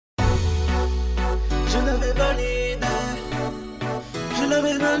Je l'avais validé, je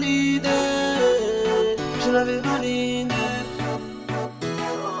l'avais validé, je l'avais validé,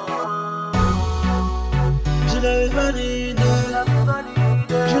 je l'avais validé,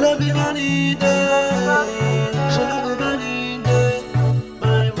 je l'avais validé, je l'avais validé,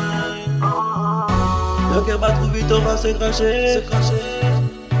 bye bye. Le cœur bat trop vite, on va se cracher,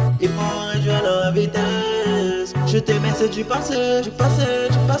 il faut réduire la vitesse. Je t'aimais, c'est du passé, du passé,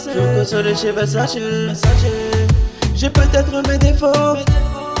 du passé. Je console chez Benash. J'ai peut-être mes défauts,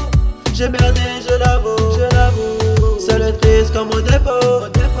 j'ai merdé, je l'avoue. Seul triste comme au dépôt.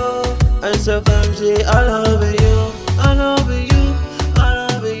 Un seul femme, j'ai I love you, I love you, I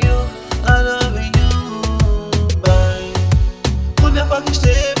love you, I love you. Bye. Première fois que je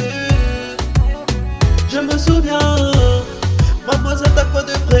t'ai vu, je me souviens, mademoiselle t'as quoi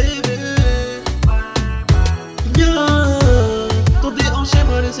de prévu? Viens, ton déhanché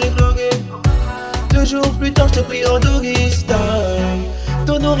m'a laissé bloquer. 2 jours plus tard, je te prie en doggy style.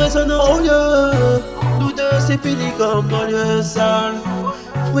 Ton nom résonnant au lieu, nous deux c'est fini comme dans lieu sale.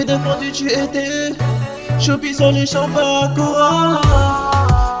 Fruit défendu tu étais, choupi sans les champagne courant.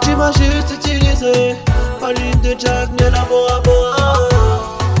 Tu m'as juste utilisé, pas l'une de Jack mais la Bora Bora.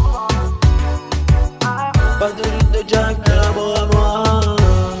 Pas de lune de Jack mais la Bora Bora.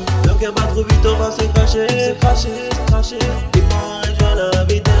 Le cœur bat trop vite, on va se cracher, il faut réduire la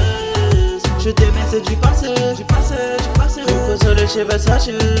vitesse. Je t'aimais, c'est du passé, du passé, du passé. Je console chez Benash.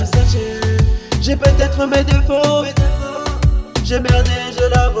 J'ai peut-être mes défauts, j'ai merdé, je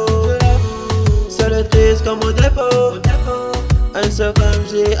l'avoue. Seul triste comme au dépôt. Un seul femme,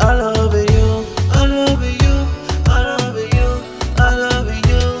 j'ai I love you, I love you, I love you, I love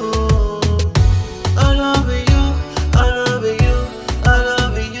you, I love you, I love you, I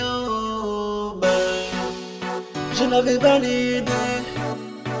love you. Bye. Je l'avais validé,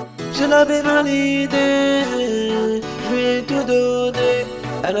 je l'avais validé, je lui ai tout donné.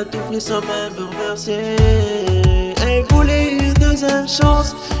 Elle a tout pris sans même me remercier. Elle voulait une deuxième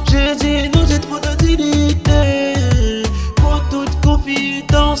chance, j'ai dit non, j'ai trop de dignité. Pour toute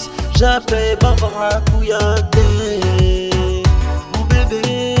confidence, j'appelle Barbara Kouyaté. Mon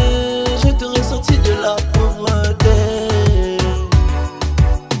bébé, je t'aurais sorti de la pauvreté.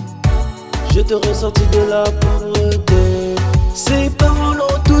 Je t'aurais sorti de la pauvreté. Ses parents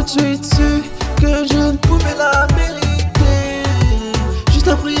l'ont tout de suite su que je ne pouvais la mériter. Juste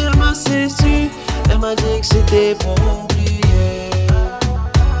après elle m'a sécu, elle m'a dit que c'était pour oublier.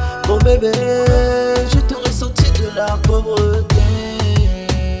 Mon bébé, je t'aurais sorti de la pauvreté.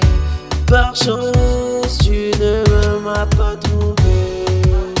 Par chance, tu ne m'as pas trouvé.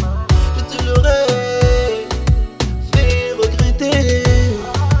 Je te l'aurais fait regretter.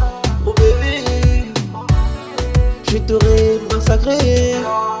 Mon bébé, je t'aurais massacré.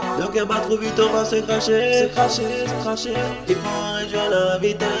 Le cœur bat trop vite, on va se cracher, il faut réduire la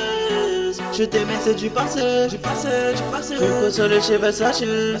vitesse. Je t'aimais, c'est du passé, du passé, du passé. Je console chez Benash.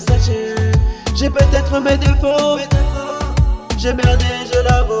 J'ai peut-être mes défauts, j'ai merdé, je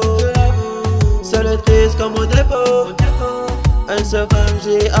l'avoue. Seul triste comme au dépôt. Un seul femme,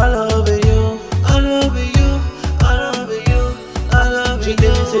 j'ai I love